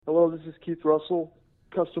this is Keith Russell,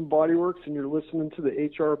 Custom Bodyworks, and you're listening to the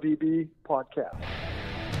HRBB podcast.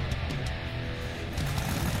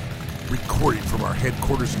 Recording from our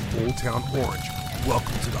headquarters in Old Town Orange,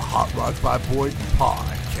 welcome to the Hot Rods by Boyd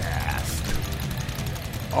podcast.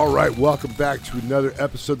 All right, welcome back to another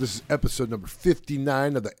episode. This is episode number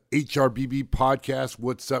 59 of the HRBB podcast.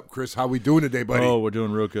 What's up, Chris? How we doing today, buddy? Oh, we're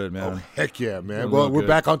doing real good, man. Oh, heck yeah, man. Well, we're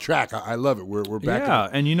back on track. I love it. We're back. Yeah,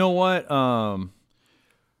 and you know what?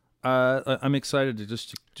 I'm excited to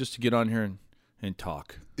just to get on here and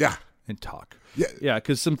talk. Yeah. Yeah,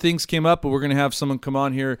 because some things came up, but we're going to have someone come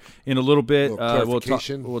on here in a little bit.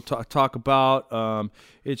 Clarification. We'll talk about.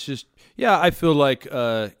 It's just, I feel like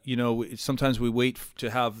sometimes we wait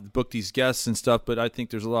to book these guests and stuff, but I think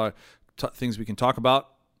there's a lot of things we can talk about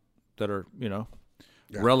that are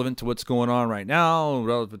relevant to what's going on right now,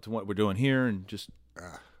 relevant to what we're doing here, and just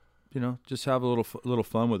just have a little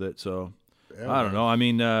fun with it. So I don't know. I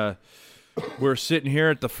mean, we're sitting here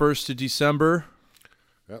at the 1st of December.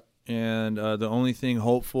 And the only thing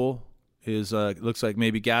hopeful is it looks like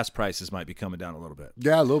maybe gas prices might be coming down a little bit.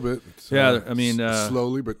 Yeah, a little bit. I mean,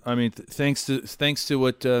 slowly, but I mean, thanks to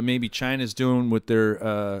what maybe China's doing with their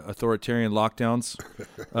authoritarian lockdowns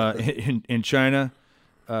in China.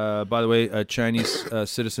 By the way, Chinese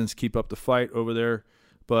citizens keep up the fight over there,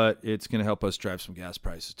 but it's going to help us drive some gas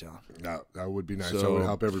prices down. That would be nice. That would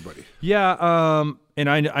help everybody. Yeah, and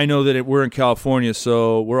I know that we're in California,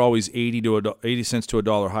 so we're always 80 cents to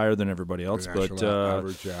 $1 higher than everybody else. But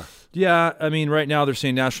average, I mean, right now they're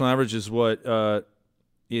saying national average is what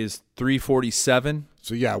is $3.47.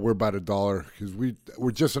 So we're about $1 because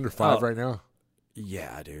we're just under $5 right now.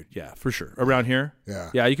 Yeah, dude. Yeah, for sure. Around here?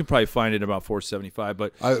 Yeah, you can probably find it about $4.75.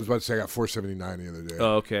 But I was about to say I got $4.79 the other day.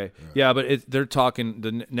 Oh, okay. Yeah, but they're talking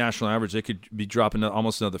the national average. They could be dropping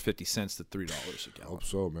almost another 50 cents to $3 a gallon. Hope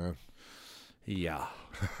so, man. Yeah.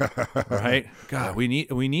 Right? God, we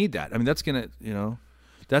need that. I mean, that's gonna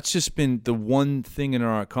that's just been the one thing in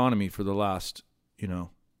our economy for the last year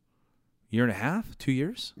and a half, 2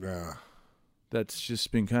 years. Yeah. That's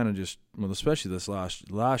just been kind of especially this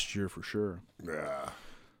last year for sure. Yeah.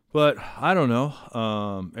 But I don't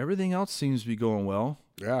know. Everything else seems to be going well.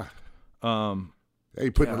 Yeah.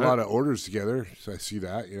 You're putting a lot of orders together, so I see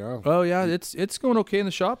that, Oh yeah, it's going okay in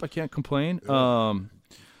the shop. I can't complain. Yeah.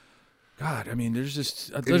 God, I mean,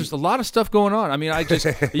 there's a lot of stuff going on. I mean, I think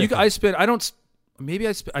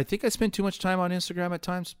I spend too much time on Instagram at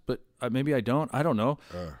times, but maybe I don't. I don't know.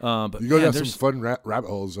 But you go down some fun rabbit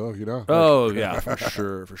holes, though. Oh yeah,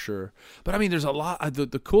 for sure. But I mean, there's a lot.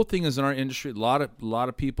 The cool thing is in our industry, a lot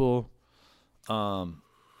of people doing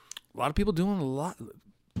a lot.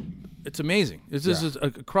 It's amazing. It's just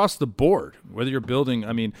across the board. Whether you're building,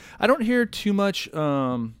 I mean, I don't hear too much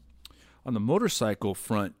on the motorcycle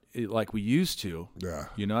front like we used to. Yeah.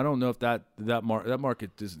 I don't know if that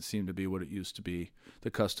market doesn't seem to be what it used to be.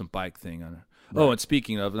 The custom bike thing on it. Right. Oh, and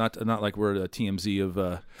speaking of, not like we're a TMZ of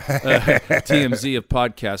TMZ of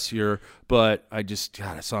podcasts here, but I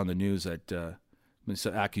saw in the news that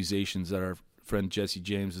some accusations that our friend Jesse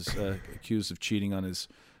James is accused of cheating on his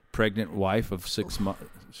pregnant wife of 6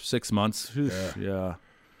 months. Yeah.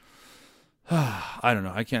 I don't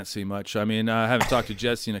know. I can't see much. I mean, I haven't talked to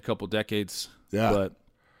Jesse in a couple decades. Yeah. But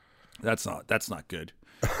that's not good.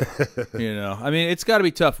 I mean, it's got to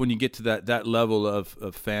be tough when you get to that level of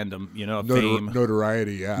fandom, fame,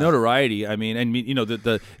 notoriety. Yeah, notoriety. I mean, and you know what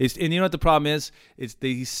the problem is?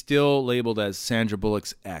 He's still labeled as Sandra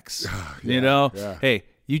Bullock's ex. Yeah. Hey,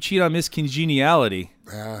 you cheat on Miss Congeniality.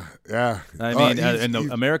 Yeah. I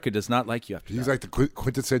mean, America does not like you after he's that. like the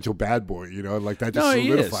quintessential bad boy. Like that just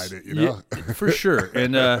solidified it. Yeah, for sure.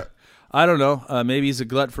 And I don't know. Maybe he's a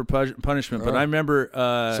glut for punishment, but I remember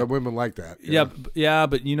some women like that. Yeah.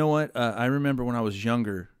 But you know what? I remember when I was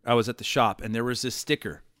younger, I was at the shop, and there was this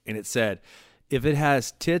sticker, and it said, "If it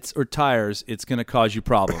has tits or tires, it's going to cause you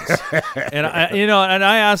problems." And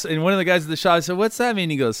I asked, and one of the guys at the shop, I said, "What's that mean?"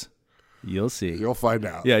 He goes, "You'll see. You'll find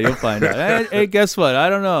out." Yeah, you'll find out. Hey, guess what? I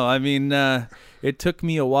don't know. I mean, it took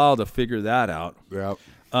me a while to figure that out. Yeah.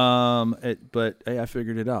 But hey, I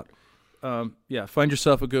figured it out. Find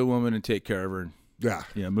yourself a good woman and take care of her.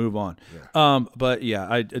 And, move on. Yeah. But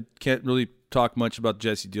I can't really talk much about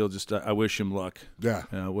Jesse deal. Just I wish him luck. Yeah.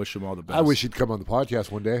 I wish him all the best. I wish he'd come on the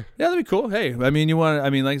podcast one day. Yeah, that'd be cool. Hey, I mean,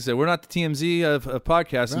 like I said, we're not the TMZ of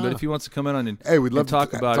podcasting, but if he wants to come in on and we'd love to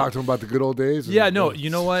talk to him about the good old days. You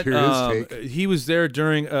know what? He was there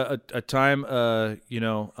during a time,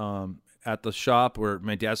 at the shop where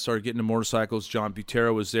my dad started getting into motorcycles. John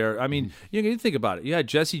Butera was there. I mean, you think about it. You had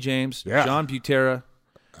Jesse James, John Butera,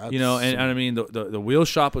 and I mean, the wheel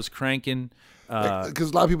shop was cranking.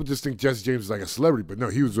 Because a lot of people just think Jesse James is like a celebrity, but no,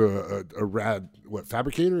 he was a rad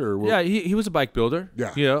fabricator or what? Yeah, he was a bike builder.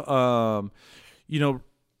 Yeah.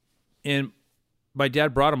 And my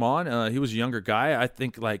dad brought him on. He was a younger guy. I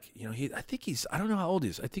think I don't know how old he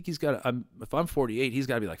is. I think he's got. If I'm 48, he's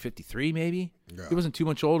got to be like 53, maybe. Yeah. He wasn't too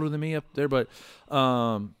much older than me up there, but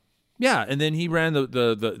yeah. And then he ran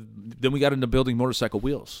then we got into building motorcycle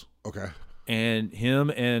wheels. Okay. And him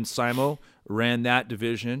and Simo ran that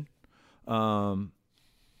division.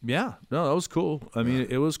 Yeah, no, that was cool. I mean,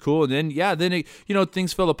 it was cool. And then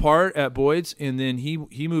things fell apart at Boyd's, and then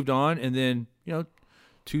he moved on, and then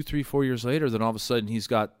 2, 3, 4 years later, then all of a sudden he's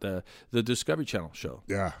got the Discovery Channel show.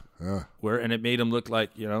 Yeah. And it made him look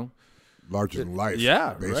like larger than life.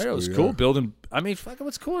 Yeah, right. It was cool building. I mean,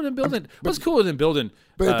 what's cooler than building? What's cooler than building?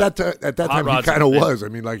 But at that time, he kind of was. I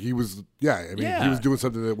mean, like he was. Yeah, I mean, he was doing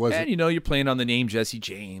something that wasn't. And you're playing on the name Jesse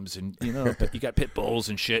James, and you got pit bulls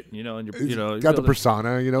and shit. And you're got the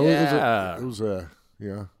persona. Yeah. It was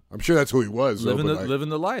yeah. I'm sure that's who he was. Living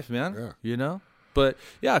the life, man. Yeah. But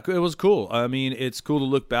yeah, it was cool. I mean, it's cool to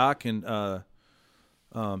look back and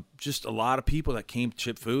just a lot of people that came to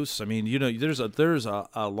Chip Foose. I mean, there's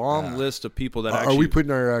a long list of people that actually. Are we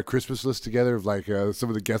putting our Christmas list together of like some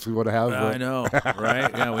of the guests we want to have? I know,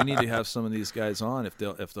 right? Yeah, we need to have some of these guys on if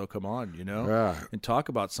they'll come on, and talk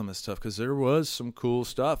about some of this stuff because there was some cool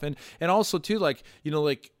stuff, and also too, like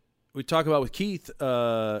we talk about with Keith,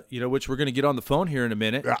 which we're going to get on the phone here in a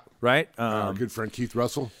minute, right? Our good friend Keith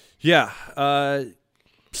Russell. Yeah.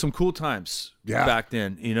 Some cool times back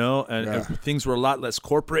then, and things were a lot less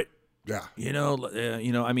corporate. Yeah.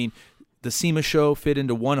 I mean, the SEMA show fit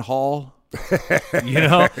into one hall, and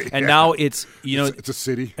now it's a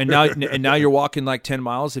city. and now you're walking like 10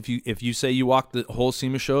 miles. If you say you walk the whole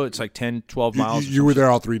SEMA show, it's like 10, 12 miles. You were there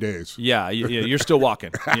all 3 days. Yeah. You're still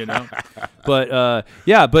walking, but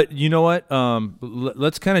but you know what?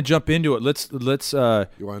 Let's kind of jump into it. Let's you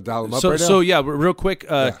want to dial them up right now? So real quick,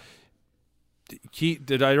 Keith,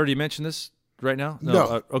 did I already mention this right now?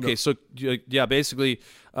 No. Okay, so basically,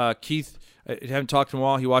 Keith, I haven't talked to him in a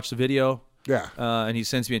while. He watched the video. Yeah. And he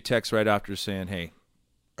sends me a text right after saying, "Hey,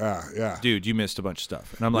 dude, you missed a bunch of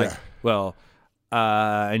stuff." And I'm like, "Well,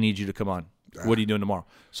 I need you to come on. What are you doing tomorrow?"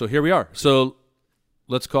 So here we are. So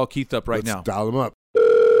let's call Keith up right now. Dial him up.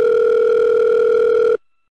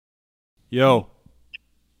 Yo.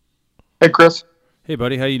 Hey, Chris. Hey,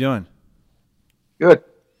 buddy. How you doing? Good.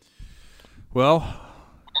 Well,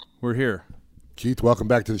 we're here. Keith, welcome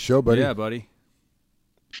back to the show, buddy. Yeah, buddy.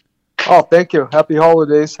 Oh, thank you. Happy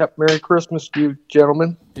holidays. Happy Merry Christmas to you,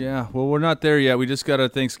 gentlemen. Yeah, well, we're not there yet. We just got a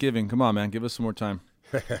Thanksgiving. Come on, man. Give us some more time.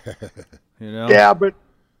 Yeah, but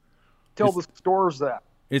tell the stores that.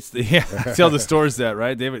 Tell the stores that,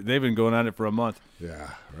 right? They've been going on it for a month. Yeah,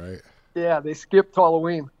 right. Yeah, they skipped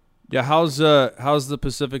Halloween. Yeah, how's the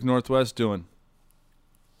Pacific Northwest doing?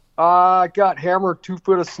 I got hammered 2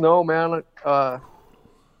 foot of snow, man. I've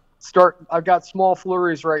got small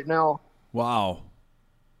flurries right now. Wow.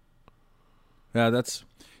 Yeah,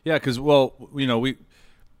 because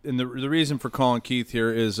the reason for calling Keith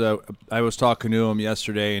here is I was talking to him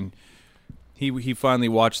yesterday, and he finally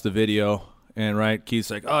watched the video, and right,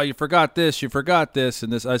 Keith's like, "Oh, you forgot this,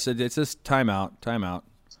 and this." I said, "It's just time out.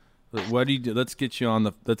 What do you do? Let's get you on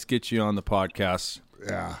the podcast,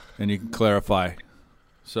 yeah, and you can clarify."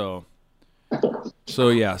 So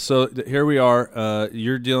here we are.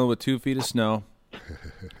 You're dealing with 2 feet of snow,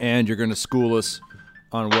 and you're going to school us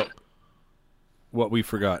on what we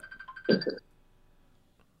forgot.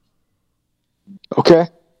 Okay.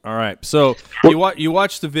 All right. So you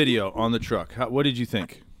watched the video on the truck. What did you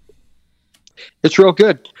think? It's real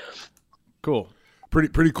good. Cool.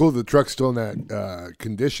 Pretty cool. The truck's still in that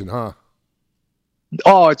condition, huh?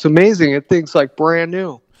 Oh, it's amazing. It thing's like brand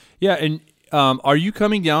new. Yeah, and are you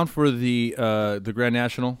coming down for the Grand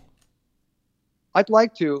National? I'd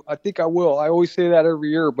like to. I think I will. I always say that every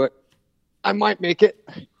year, but I might make it.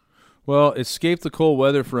 Well, escape the cold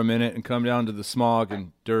weather for a minute and come down to the smog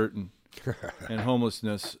and dirt and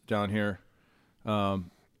homelessness down here.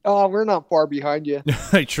 We're not far behind you.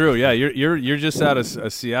 True. Yeah, you're just out of a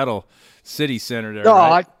Seattle city center there. No,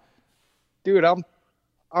 right? Dude, I'm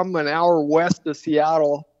an hour west of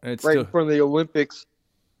Seattle, in front of the Olympics.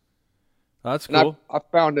 That's cool. I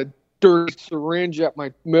found a dirty syringe at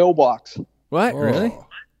my mailbox. What? Oh. Really?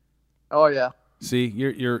 Oh yeah. See,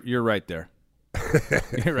 you're right there.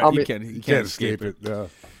 You're right. You can't escape it. No.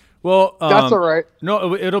 Well, that's all right.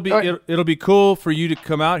 No, it'll be cool for you to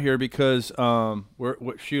come out here because I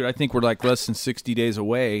think we're like less than 60 days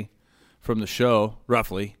away from the show,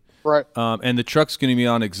 roughly. Right. And the truck's going to be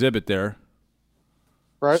on exhibit there.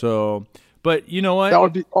 Right. So, But you know what? That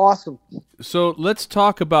would be awesome. So let's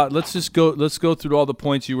go through all the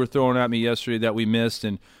points you were throwing at me yesterday that we missed,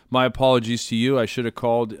 and my apologies to you. I should have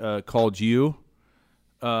called you.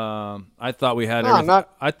 I thought we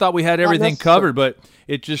had everything covered, but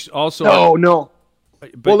it just also no.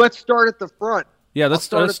 But, well, let's start at the front. Yeah, let's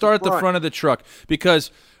start at the front of the truck,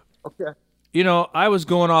 because okay. You know, I was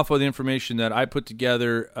going off of the information that I put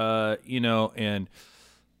together, and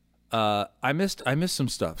I missed some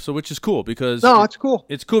stuff. So, which is cool because it's cool.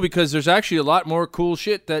 It's cool because there's actually a lot more cool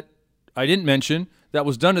shit that I didn't mention that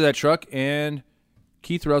was done to that truck. And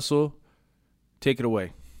Keith Russell, take it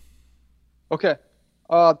away. Okay.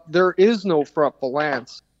 There is no front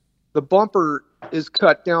valance. The bumper is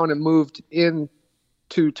cut down and moved in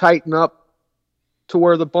to tighten up to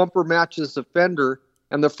where the bumper matches the fender,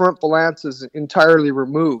 and the front valance is entirely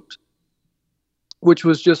removed, which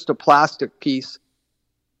was just a plastic piece.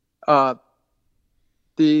 If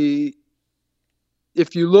you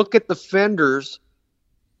look at the fenders,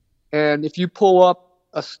 and if you pull up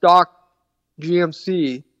a stock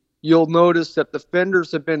GMC, you'll notice that the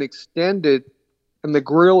fenders have been extended and the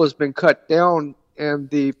grille has been cut down and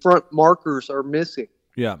the front markers are missing.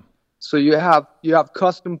 Yeah. So you have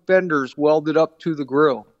custom fenders welded up to the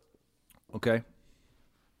grille. Okay.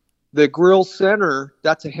 The grill center,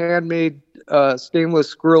 that's a handmade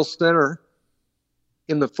stainless grill center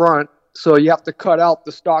in the front. So you have to cut out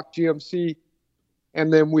the stock GMC,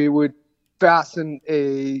 and then we would fasten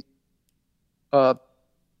a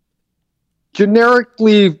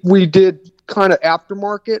generically, we did kind of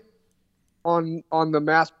aftermarket on the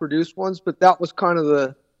mass-produced ones, but that was kind of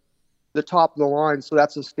the top of the line. So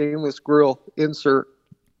that's a stainless grill insert.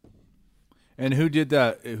 And who did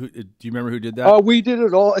that? Do you remember who did that? We did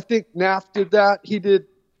it all. I think NAF did that. He did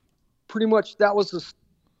pretty much. That was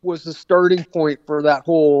the starting point for that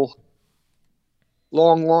whole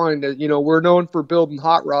long line. That, we're known for building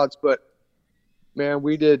hot rods, but man,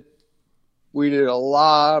 we did a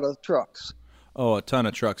lot of trucks. Oh, a ton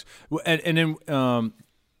of trucks. And then,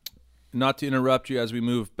 not to interrupt you as we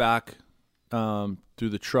move back through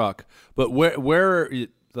the truck, but where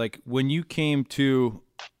like when you came to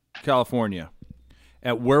California,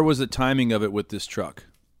 where was the timing of it with this truck?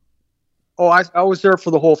 Oh, I was there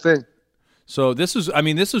for the whole thing. So this was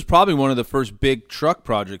probably one of the first big truck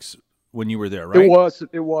projects when you were there, right?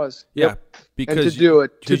 It was. Yeah. Yep. Because and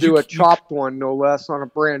to do a chopped one, no less, on a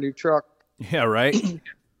brand new truck. Yeah, right.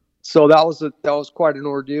 So that was quite an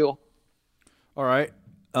ordeal. All right.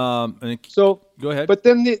 So go ahead. But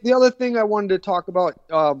then the other thing I wanted to talk about,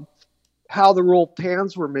 how the rolled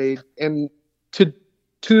pans were made, and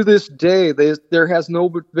to this day, there has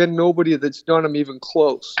been nobody that's done them even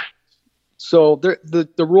close. So the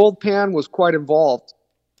rolled pan was quite involved.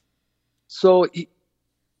 So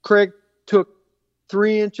Craig took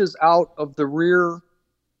 3 inches out of the rear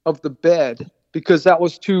of the bed because that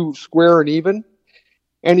was too square and even,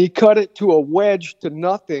 and he cut it to a wedge to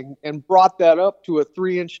nothing and brought that up to a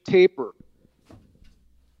 3-inch taper.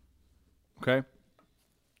 Okay.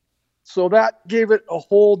 So that gave it a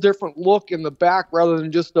whole different look in the back rather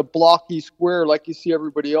than just a blocky square like you see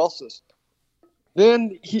everybody else's.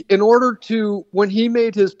 Then when he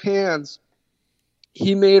made his pans,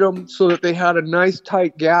 he made them so that they had a nice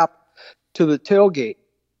tight gap to the tailgate.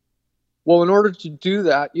 Well, in order to do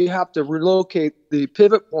that, you have to relocate the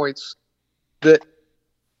pivot points that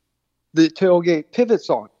the tailgate pivots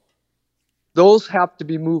on. Those have to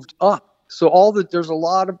be moved up. So there's a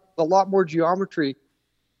lot more geometry.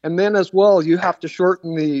 And then as well, you have to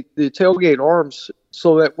shorten the tailgate arms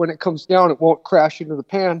so that when it comes down, it won't crash into the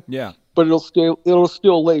pan. Yeah. But it'll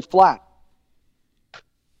still lay flat.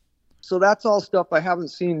 So that's all stuff I haven't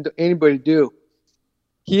seen anybody do.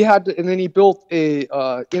 He had to, and then he built a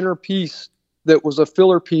inner piece that was a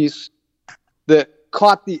filler piece that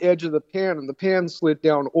caught the edge of the pan, and the pan slid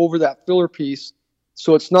down over that filler piece,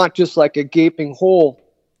 so it's not just like a gaping hole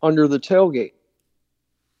under the tailgate.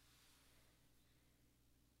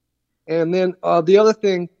 And then the other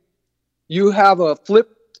thing, you have a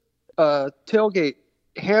flipped tailgate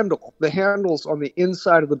handle. The handle's on the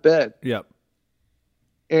inside of the bed. Yep.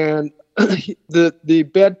 And the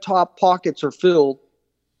bed top pockets are filled.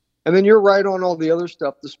 And then you're right on all the other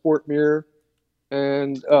stuff, the sport mirror.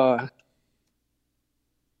 And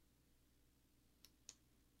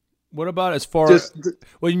what about as far as...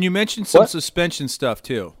 Well, you mentioned some suspension stuff,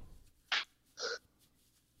 too.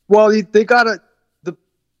 Well, they got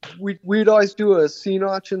we'd always do a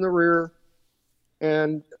C-notch in the rear,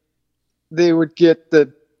 and they would get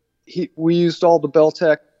we used all the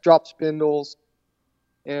Beltec drop spindles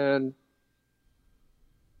and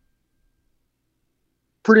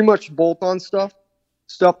pretty much bolt-on stuff.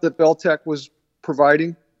 stuff that Beltec was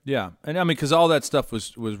providing. Yeah, and I mean, because all that stuff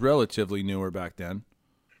was relatively newer back then.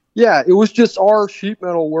 Yeah, it was just our sheet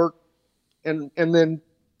metal work, and then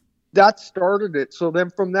that started it. So then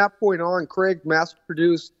from that point on, Craig mass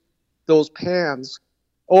produced those pans.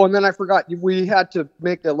 Oh, and then I forgot, we had to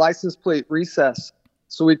make a license plate recess.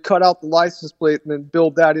 So we'd cut out the license plate and then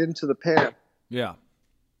build that into the pan. Yeah.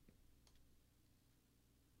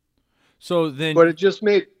 So then, but it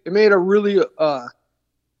made a really kind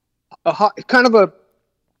of a,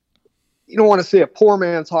 you don't want to say a poor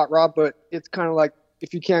man's hot rod, but it's kind of like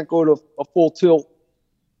if you can't go to a full tilt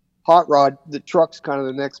hot rod, the truck's kind of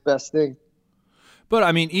the next best thing. But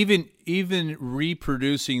I mean, even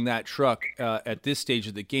reproducing that truck at this stage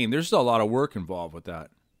of the game, there's a lot of work involved with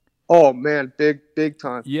that. Oh man, big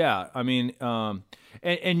time. Yeah, I mean, and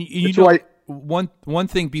you know, one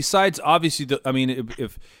thing besides obviously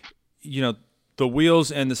if you know, the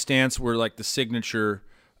wheels and the stance were like the signature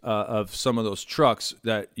of some of those trucks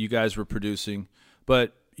that you guys were producing,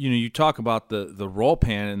 but you know, you talk about the roll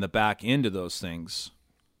pan and the back end of those things.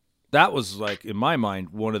 That was like, in my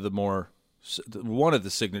mind, one of the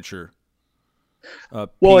signature.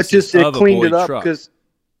 Well, it cleaned it up because,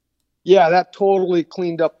 yeah, that totally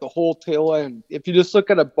cleaned up the whole tail end. If you just look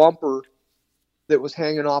at a bumper that was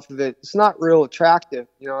hanging off of it, it's not real attractive.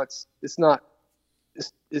 You know, it's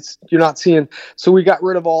you're not seeing. So we got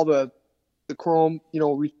rid of all the chrome. You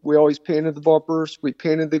know, we always painted the bumpers, we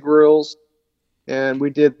painted the grills, and we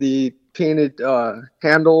did the painted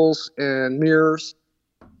handles and mirrors.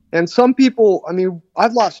 And some people, I mean,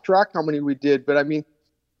 I've lost track how many we did, but I mean,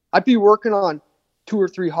 I'd be working on 2 or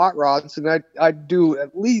 3 hot rods, and I'd do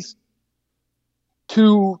at least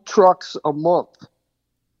 2 trucks a month.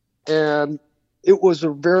 And it was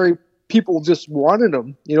people just wanted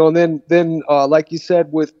them, you know. And then like you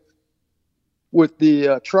said, with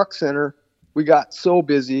the truck center, we got so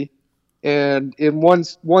busy. And in one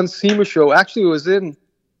SEMA show, actually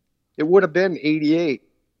it would have been 88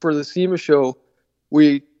 for the SEMA show,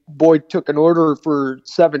 Boyd took an order for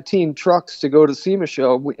 17 trucks to go to SEMA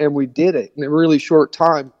show, and we did it in a really short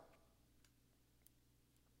time.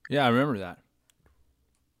 Yeah, I remember that.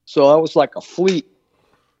 So that was like a fleet.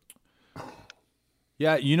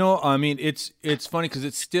 Yeah, you know, I mean, it's funny because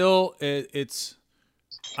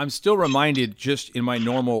I'm still reminded just in my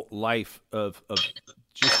normal life of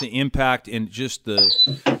just the impact and just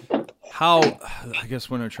how, I guess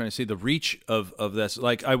what I'm trying to say, the reach of this.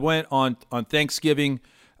 Like I went on Thanksgiving.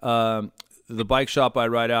 The bike shop I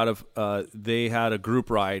ride out of, they had a group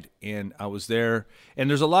ride, and I was there. And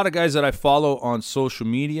there's a lot of guys that I follow on social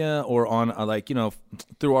media or on like, you know,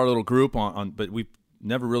 through our little group but we've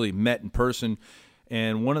never really met in person.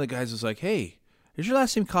 And one of the guys was like, "Hey, is your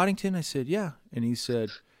last name Coddington?" I said, "Yeah." And he said,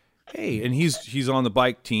 "Hey," and he's on the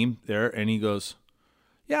bike team there, and he goes,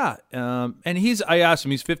 "Yeah." And I asked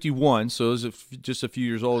him, he's 51, so he's just a few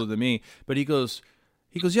years older than me, but he goes,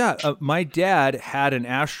 "Yeah, my dad had an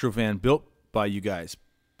Astrovan built by you guys.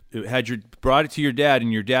 Brought it to your dad,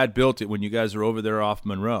 and your dad built it when you guys were over there off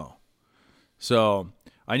Monroe. So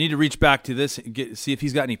I need to reach back to this and see if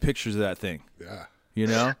he's got any pictures of that thing." Yeah, you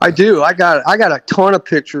know, I do. I got a ton of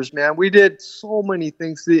pictures, man. We did so many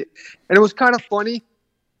things, and it was kind of funny.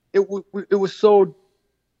 It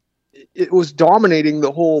was dominating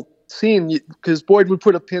the whole scene because Boyd would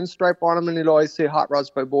put a pinstripe on him, and he'd always say "Hot Rods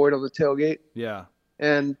by Boyd" on the tailgate. Yeah.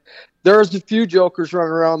 And there's a few jokers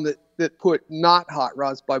running around that put "Not Hot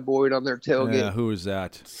Rods by Boyd" on their tailgate. Yeah, who is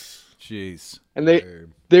that? Jeez. And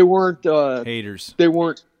they weren't haters. They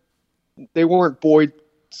weren't Boyd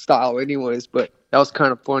style anyways, but that was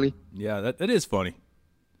kind of funny. Yeah, that is funny.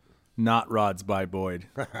 Not Rods by Boyd.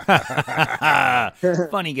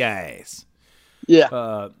 Funny guys.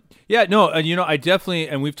 Yeah. Yeah, no, you know, I definitely,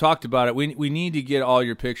 and we've talked about it. We need to get all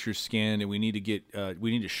your pictures scanned, and we need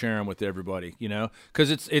to share them with everybody, you know, because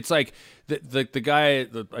it's like the guy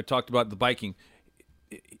that I talked about, the biking.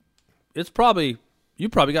 You probably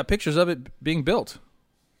got pictures of it being built,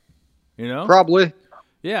 you know. Probably.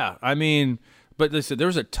 Yeah, I mean, but listen, there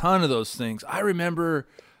was a ton of those things. I remember,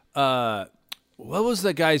 what was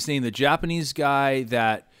that guy's name? The Japanese guy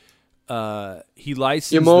that he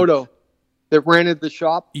licensed. Yamoto. That rented the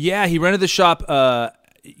shop? Yeah, he rented the shop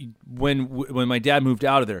when my dad moved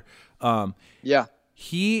out of there. Yeah.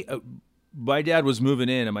 My dad was moving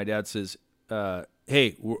in, and my dad says,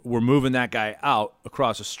 "Hey, we're moving that guy out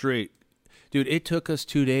across the street." Dude, it took us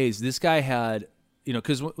 2 days. This guy had, you know,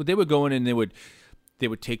 because they would go in and they would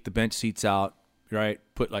take the bench seats out, right?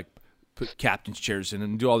 Put captain's chairs in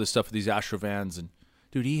and do all this stuff with these Astrovans, and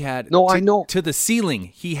dude, he had to the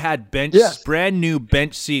ceiling. He had brand new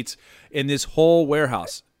bench seats in this whole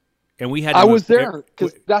warehouse, and we had. To I move, was there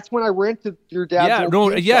because that's when I rented your dad's.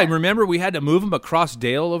 Remember we had to move him across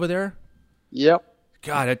Dale over there. Yep.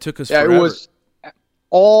 God, that took us. Yeah, forever. it was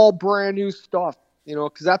all brand new stuff.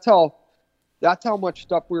 Because that's how much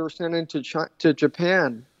stuff we were sending to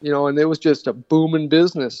Japan. And it was just a booming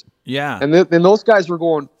business. Yeah. And then those guys were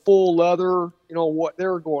going full leather. They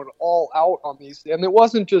were going all out on these, and it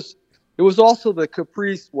wasn't just. It was also the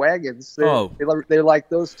Caprice wagons. They like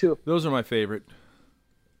those too. Those are my favorite.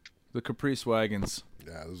 The Caprice wagons.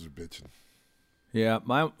 Yeah, those are bitching. Yeah,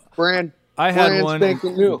 I had one.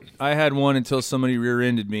 New. I had one until somebody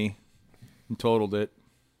rear-ended me and totaled it.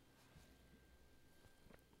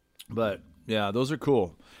 But yeah, those are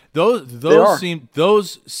cool.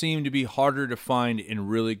 Those seem to be harder to find in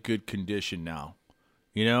really good condition now.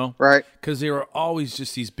 Right? Because they were always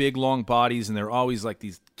just these big long bodies, and they're always like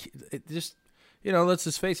these. Just let's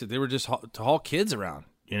just face it, they were just to haul kids around.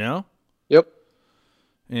 Yep.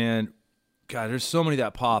 And God, there's so many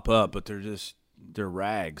that pop up, but they're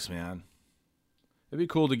rags, man. It'd be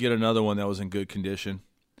cool to get another one that was in good condition.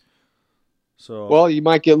 So well, you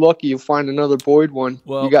might get lucky. You'll find another Boyd one.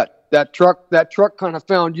 Well, you got that truck. That truck kind of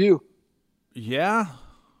found you. Yeah,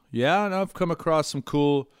 and I've come across some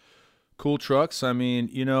cool trucks. I mean,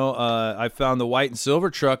 I found the white and silver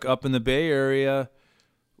truck up in the Bay Area,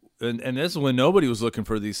 and this is when nobody was looking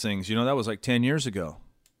for these things. That was like 10 years ago.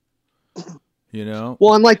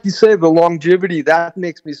 Well, and like you say, the longevity, that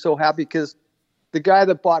makes me so happy because the guy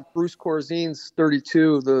that bought Bruce Corzine's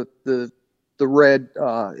 32, the red,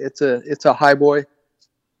 it's a highboy,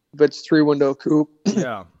 but it's 3-window coupe.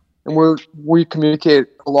 Yeah. And we communicate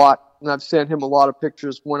a lot, and I've sent him a lot of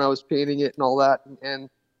pictures when I was painting it and all that, and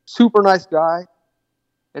super nice guy.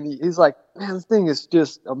 And he's like, man, this thing is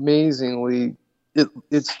just amazingly,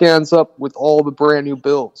 it stands up with all the brand new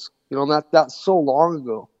builds. That's so long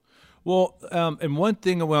ago. Well, and one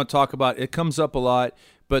thing I want to talk about, it comes up a lot,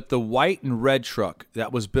 but the white and red truck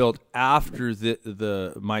that was built after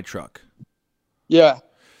my truck. Yeah.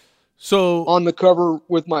 So on the cover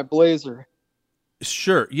with my Blazer.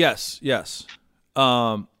 Sure. Yes.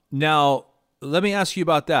 Now, let me ask you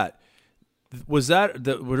about that. Was that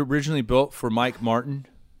originally built for Mike Martin?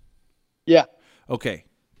 Yeah. Okay.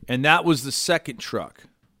 And that was the second truck.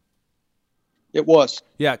 It was.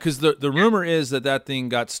 Yeah, because the rumor is that thing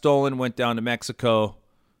got stolen, went down to Mexico,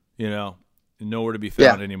 and nowhere to be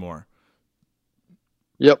found anymore.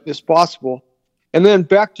 Yep, it's possible. And then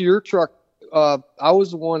back to your truck, I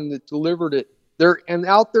was the one that delivered it.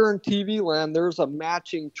 Out there in TV land, there's a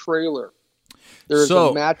matching trailer. There's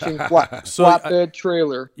a matching flatbed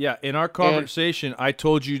trailer. Yeah, in our conversation, I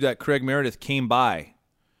told you that Craig Meredith came by.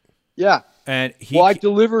 Yeah. And I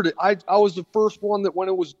delivered it. I was the first one that when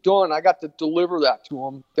it was done, I got to deliver that to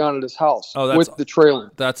him down at his house with the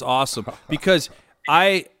trailer. That's awesome. Because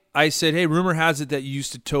I said, hey, rumor has it that you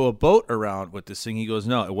used to tow a boat around with this thing. He goes,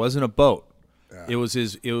 no, it wasn't a boat. Yeah. It was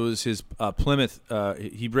his Plymouth.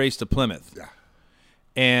 He raced a Plymouth. Yeah.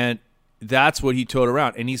 And that's what he towed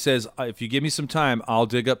around. And he says, if you give me some time, I'll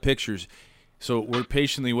dig up pictures. So we're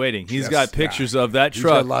patiently waiting. He's got pictures of that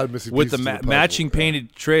truck with the matching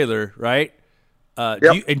painted trailer, right?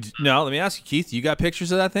 Yep. Now, let me ask you, Keith, you got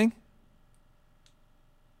pictures of that thing?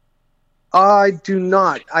 I do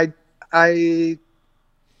not. I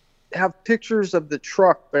have pictures of the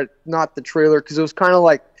truck, but not the trailer, because it was kind of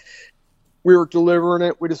like we were delivering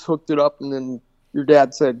it. We just hooked it up, and then your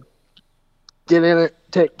dad said, get in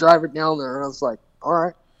it, drive it down there. And I was like, all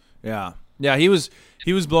right. Yeah. Yeah, he was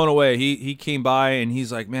blown away. He came by and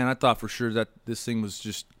he's like, man, I thought for sure that this thing was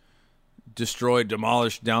just destroyed,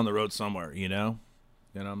 demolished down the road somewhere, And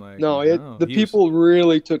I'm like, no, the people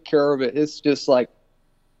really took care of it. It's just like,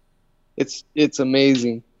 it's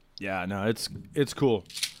amazing. Yeah, no, it's cool.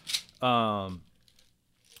 But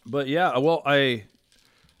yeah, well, I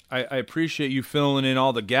appreciate you filling in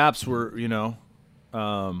all the gaps where,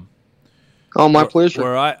 Oh, my pleasure.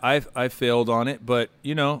 Where I failed on it, but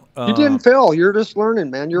you didn't fail. You're just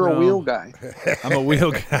learning, man. You're a wheel guy. I'm a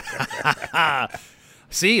wheel guy.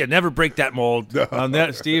 See, I never break that mold on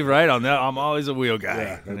that, Steve. Right on that, I'm always a wheel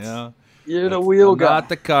guy. You're the wheel guy, not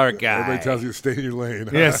the car guy. Everybody tells you to stay in your lane.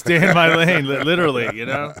 Yeah, stay in my lane, literally.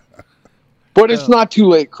 But it's not too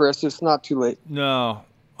late, Chris. It's not too late. No,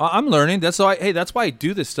 I'm learning. That's why. Hey, that's why I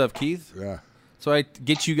do this stuff, Keith. Yeah. So I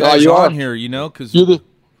get you guys on here, because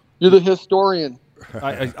you're the historian.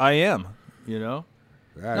 I am, No,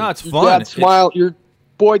 it's your fun. Your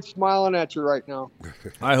Boyd's smiling at you right now.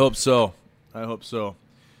 I hope so.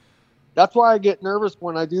 That's why I get nervous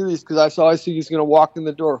when I do these, because I see he's going to walk in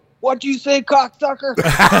the door. What'd you say, cocksucker?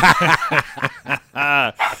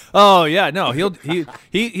 Oh yeah, no,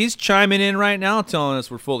 he's chiming in right now, telling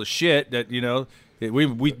us we're full of shit. That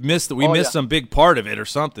we missed some big part of it or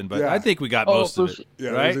something. But Yeah. I think we got most of it. Yeah,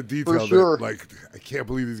 right? there's a detail sure. that, like, I can't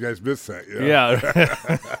believe these guys missed that.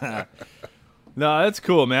 Yeah. No, that's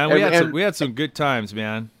cool, man. We had some good times,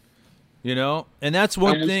 man. And that's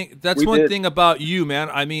one thing. That's one thing about you, man.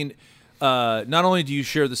 I mean, not only do you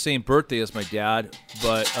share the same birthday as my dad,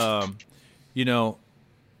 but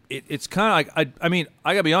it's kind of like I mean,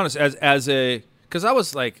 I gotta be honest, because I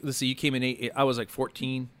was like, let's see, you came in I was like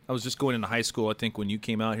 14. I was just going into high school, I think, when you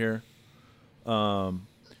came out here.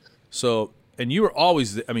 So, and you were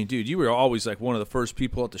always, I mean, dude, you were always like one of the first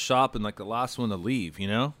people at the shop and like the last one to leave,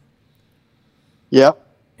 Yep.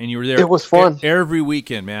 And you were there. It was fun. Every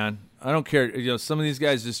weekend, man. I don't care. Some of these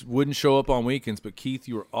guys just wouldn't show up on weekends, but Keith,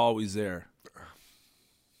 you were always there.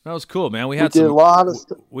 That was cool, man. We did a lot of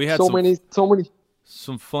stuff. We had so many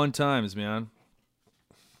some fun times, man.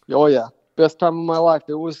 Oh yeah, best time of my life.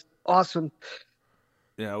 It was awesome.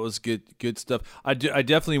 Yeah, it was good stuff. I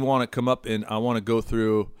definitely want to come up and I want to go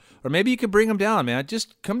through, or maybe you could bring them down, man.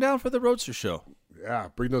 Just come down for the Roadster show. Yeah,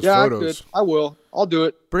 bring those photos. I will. I'll do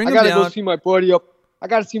it. Bring I them gotta down. go see my buddy up. I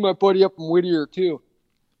gotta see my buddy up in Whittier too.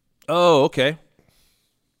 Oh, okay.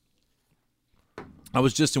 I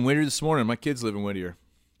was just in Whittier this morning. My kids live in Whittier.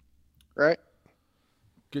 Right.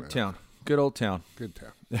 Good town. Good old town. Good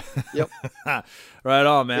town. Yep. Right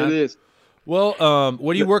on, man. It is. Well,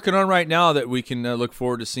 what are you working on right now that we can look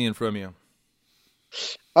forward to seeing from you?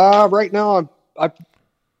 Right now, I'm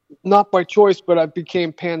not by choice, but I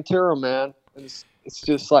became Pantera, man. It's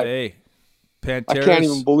just like, hey, Pantera. I can't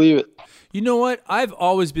even believe it. You know what? I've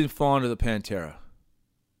always been fond of the Pantera.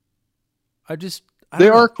 They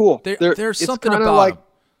are cool. There's something about like,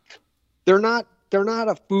 them. They're not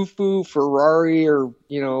a foo-foo Ferrari or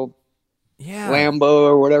Lambo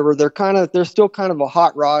or whatever. They're still kind of a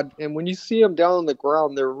hot rod. And when you see them down on the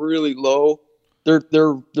ground, they're really low. They're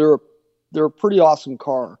a pretty awesome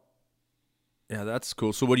car. Yeah, that's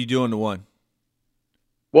cool. So what are you doing to one?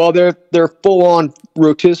 Well, they're full on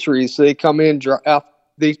rotisserie. So they come in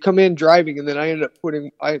driving, and then I end up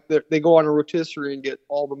they go on a rotisserie and get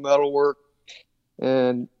all the metal work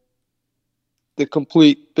and the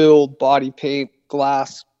complete build, body paint,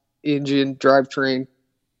 glass, engine, drivetrain,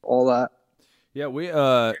 all that. Yeah,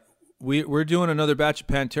 we're doing another batch of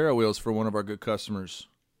Pantera wheels for one of our good customers.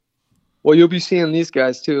 Well, you'll be seeing these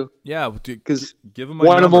guys too. Yeah, because give them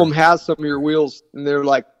one of them has some of your wheels, and they're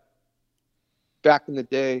like back in the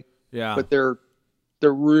day. Yeah, but they're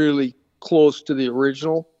really close to the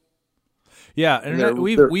original. Yeah, and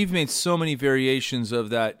we've made so many variations of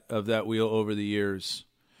that wheel over the years,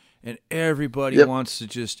 and everybody wants to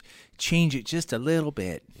just change it just a little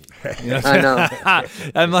bit. I know.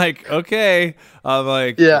 I'm like, okay. I'm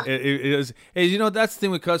like, yeah. It was, hey, that's the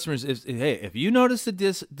thing with customers is, hey, if you notice the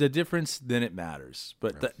difference, then it matters.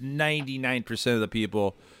 But the 99% of the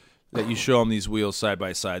people that you show them these wheels side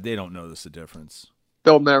by side, they don't notice the difference.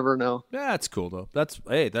 They'll never know. Yeah, that's cool though. That's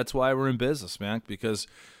why we're in business, man, because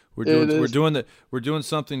we're doing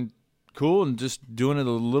something cool and just doing it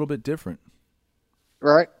a little bit different.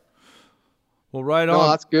 Right. Well, right on. No,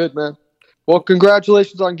 that's good, man. Well,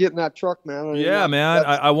 congratulations on getting that truck, man. Yeah, man.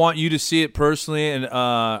 I want you to see it personally, and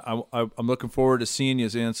I'm looking forward to seeing you,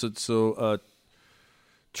 Zan. So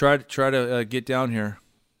try to get down here.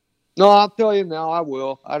 No, I'll tell you now. I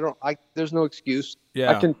will. There's no excuse.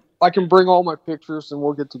 Yeah. I can bring all my pictures and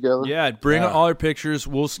we'll get together. Yeah, bring all your pictures.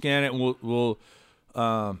 We'll scan it, and we'll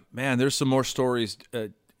man, there's some more stories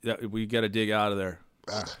that we got to dig out of there.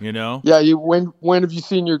 Yeah. When have you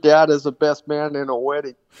seen your dad as the best man in a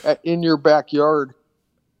wedding in your backyard?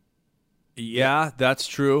 Yeah, that's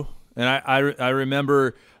true. And I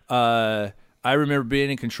remember being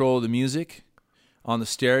in control of the music on the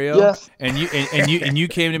stereo. Yes. And you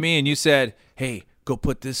came to me and you said, "Hey, go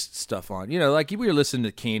put this stuff on." Like we were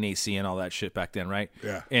listening to KNAC and all that shit back then, right?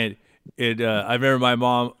 Yeah. And I remember my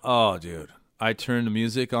mom. Oh, dude, I turned the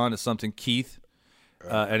music on to something Keith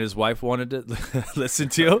and his wife wanted to listen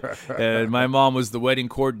to, and my mom was the wedding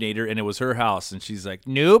coordinator, and it was her house, and she's like,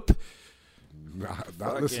 "Nope,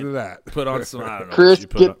 not listen to that. Put on some." I don't know. Chris,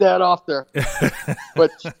 get that off there.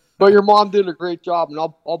 but your mom did a great job, and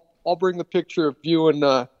I'll bring the picture of you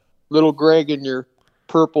and little Greg in your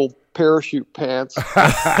purple parachute pants.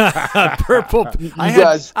 Purple.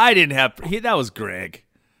 guys. I didn't have. That was Greg.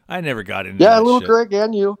 I never got into. Yeah, that little shit. Greg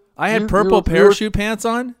and you. I had purple parachute pants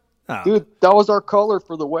on. Oh. Dude, that was our color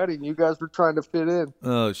for the wedding. You guys were trying to fit in.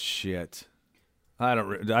 Oh shit!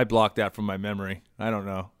 I blocked that from my memory. I don't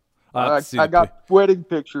know. I got wedding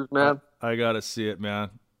pictures, man. I gotta see it,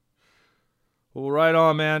 man. Well, right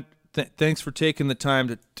on, man. Thanks for taking the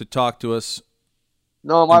time to talk to us.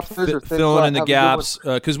 No, my pleasure. Thanks filling in the Have a good one. gaps,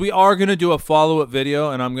 because we are going to do a follow-up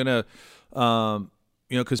video, and I'm going to,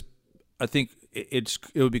 because I think it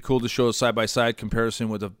would be cool to show a side-by-side comparison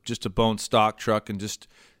with just a bone stock truck and just,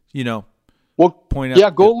 Well, point out. yeah,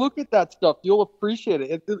 go look at that stuff. You'll appreciate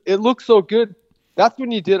it. It looks so good. That's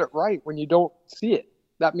when you did it right. When you don't see it,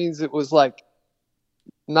 that means it was like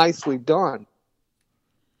nicely done.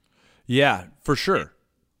 Yeah, for sure.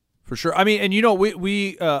 For sure. I mean, and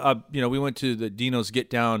we went to the Dino's Get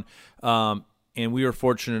Down, and we were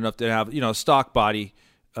fortunate enough to have a stock body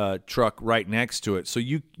truck right next to it. So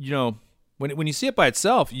when you see it by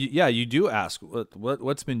itself, you do ask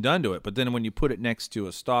what's been done to it. But then when you put it next to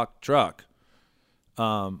a stock truck,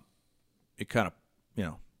 it kind of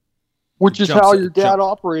which is how your dad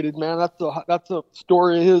operated, man. That's a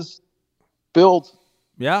story of his build.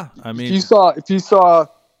 Yeah, I mean, if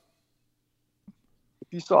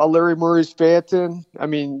you saw Larry Murray's Phantom, I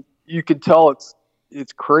mean, you could tell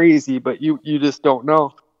it's crazy, but you just don't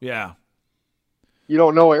know. Yeah, you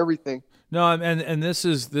don't know everything. No, and this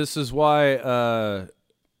is why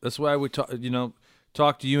that's why we talk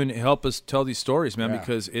to you and help us tell these stories, man,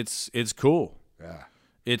 because it's cool. Yeah,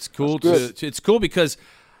 it's cool it's cool because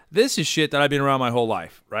this is shit that I've been around my whole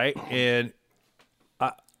life, right? And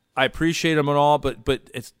I appreciate them and all, but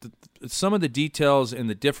it's some of the details and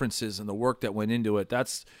the differences and the work that went into it.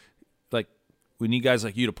 That's like we need guys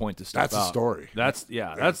like you to point this stuff out. That's a story.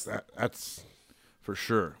 That's for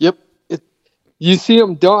sure. Yep. You see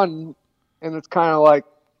them done, and it's kind of like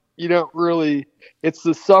you don't really. It's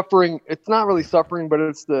the suffering. It's not really suffering, but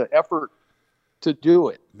it's the effort to do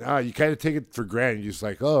it. No, you kind of take it for granted. You're just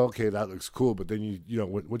like, oh, okay, that looks cool. But then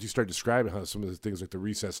once you start describing how some of the things like the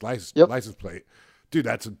recessed license plate. Dude,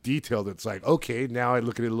 that's a detail that's like, okay, now I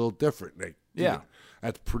look at it a little different. Like, dude,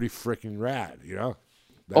 that's pretty freaking rad,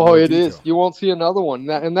 It is. You won't see another one,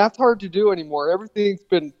 and that's hard to do anymore. Everything's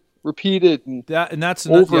been repeated, that's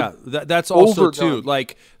also too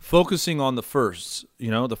like focusing on the firsts,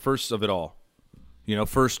 the firsts of it all.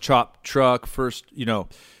 First chop truck, first,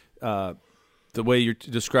 the way you're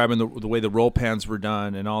describing the way the roll pans were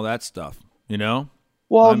done and all that stuff.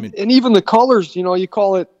 Well, and even the colors, you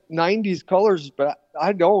call it 90s colors, but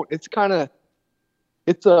I don't. It's kind of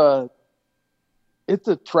it's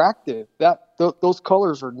attractive. Those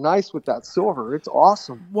colors are nice with that silver. It's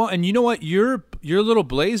awesome. Well, and you know what? Your little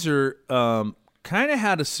Blazer kind of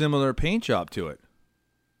had a similar paint job to it.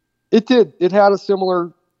 It did. It had a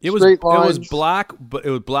similar straight lines. It was black, but it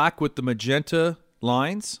was black with the magenta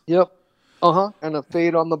lines. Yep. And a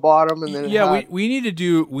fade on the bottom, and then we need to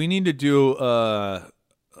do a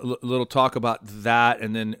little talk about that,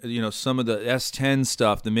 and then some of the S10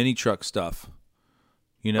 stuff, the mini truck stuff.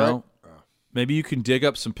 Right. Maybe you can dig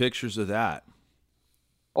up some pictures of that.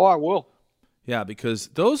 Oh, I will. Yeah, because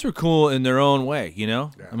those are cool in their own way. Yeah.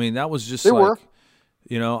 I mean, that was just they were.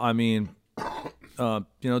 I mean,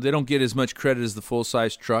 they don't get as much credit as the full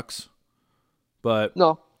size trucks, but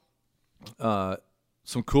no.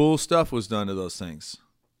 Some cool stuff was done to those things.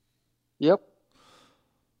 Yep.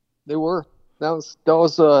 They were. That was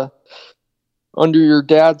under your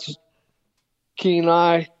dad's keen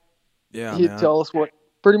eye. Yeah, he'd tell us what.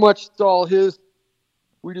 Pretty much it's all his.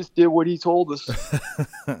 We just did what he told us.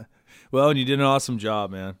 Well, and you did an awesome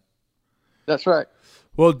job, man. That's right.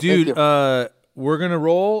 Well, dude, we're gonna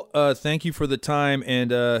roll. Thank you for the time, and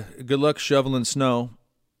good luck shoveling snow.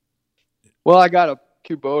 Well, I got a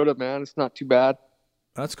Kubota, man. It's not too bad.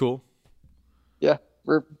 That's cool. Yeah.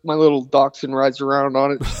 My little dachshund rides around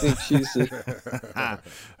on it. She thinks she's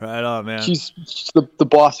right on, man. She's the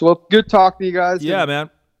boss. Well, good talking to you guys. Yeah,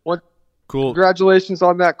 man. Cool. Congratulations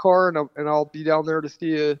on that car, and I'll be down there to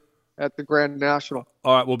see you at the Grand National.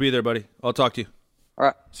 All right, we'll be there, buddy. I'll talk to you. All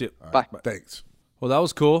right. See you. Bye. Thanks. Well, that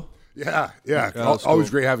was cool. Yeah. Always cool.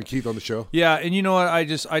 Great having Keith on the show. Yeah, and you know what?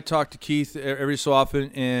 I talk to Keith every so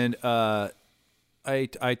often, and I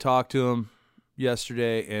talked to him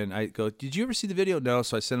yesterday, and I go, "Did you ever see the video?" No,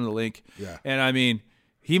 so I sent him the link. Yeah. And I mean,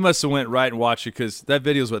 he must have went right and watched it because that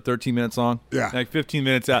video is 13 minutes long. Yeah. Like 15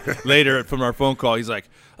 minutes out later from our phone call, he's like,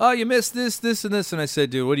 "Oh, you missed this, and this," and I said,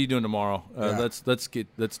 "Dude, what are you doing tomorrow? Let's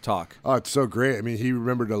talk." Oh, it's so great. I mean, he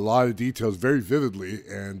remembered a lot of details very vividly,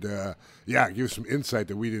 and give us some insight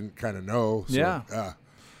that we didn't kind of know. So, yeah.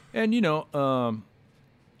 And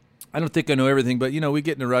I don't think I know everything, but we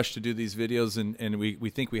get in a rush to do these videos, and we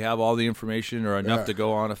think we have all the information or enough to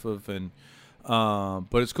go on off of, and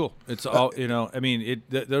but it's cool. It's all I mean,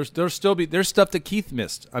 there's stuff that Keith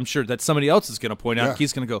missed. I'm sure that somebody else is going to point out. Yeah.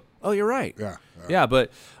 Keith's going to go, "Oh, you're right." Yeah.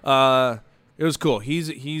 But it was cool. He's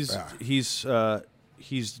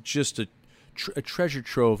just a a treasure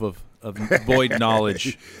trove of Boyd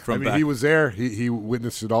knowledge from back. He was there. He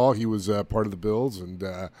witnessed it all. He was part of the builds, and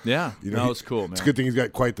yeah, it's cool, man. It's a good thing he's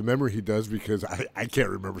got quite the memory he does, because I can't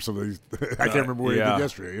remember some of these. I can't remember what he did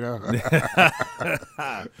yesterday.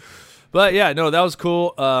 But yeah, no, that was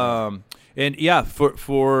cool. And yeah,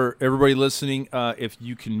 for everybody listening, if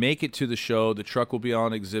you can make it to the show, the truck will be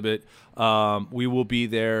on exhibit. We will be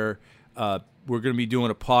there. We're going to be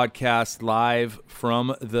doing a podcast live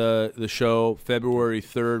from the show February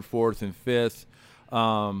 3rd, 4th, and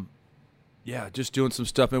 5th. Yeah, just doing some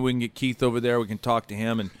stuff. Maybe we can get Keith over there. We can talk to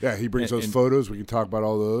him. And yeah, he brings those photos. We can talk about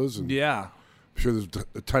all those. And yeah. I'm sure there's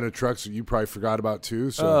a ton of trucks that you probably forgot about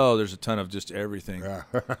too. So. Oh, there's a ton of just everything. Yeah.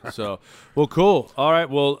 So, well, cool. All right.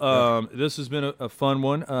 Well, this has been a fun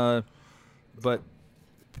one. But,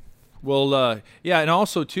 well, yeah, and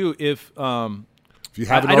also too, if you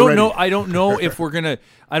haven't I already. I don't know if we're gonna.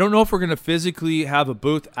 I don't know if we're gonna physically have a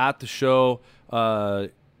booth at the show.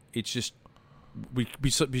 It's just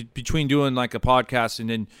between doing like a podcast and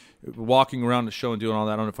then walking around the show and doing all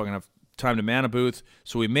that. I don't know if I'm gonna have time to man a booth.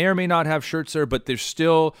 So we may or may not have shirts there. But there's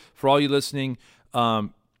still, for all you listening,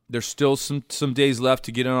 there's still some days left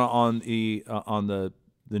to get in on the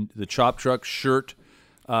Chop Truck shirt.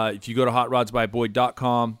 If you go to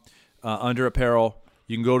hotrodsbyboyd.com under apparel.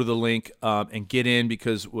 You can go to the link and get in,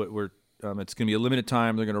 because it's going to be a limited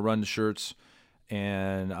time. They're going to run the shirts,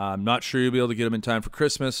 and I'm not sure you'll be able to get them in time for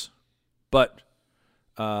Christmas, but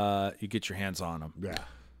you get your hands on them. Yeah.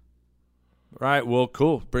 All right. Well,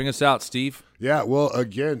 cool. Bring us out, Steve. Yeah. Well,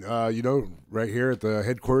 again, right here at the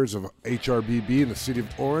headquarters of HRBB in the city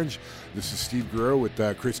of Orange, this is Steve Guerrero with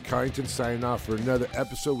Chris Kyneton signing off for another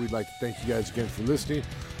episode. We'd like to thank you guys again for listening.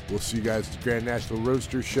 We'll see you guys at the Grand National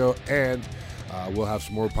Roadster Show, and we'll have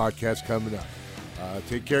some more podcasts coming up.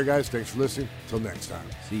 Take care, guys. Thanks for listening. Until next time.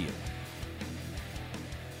 See you.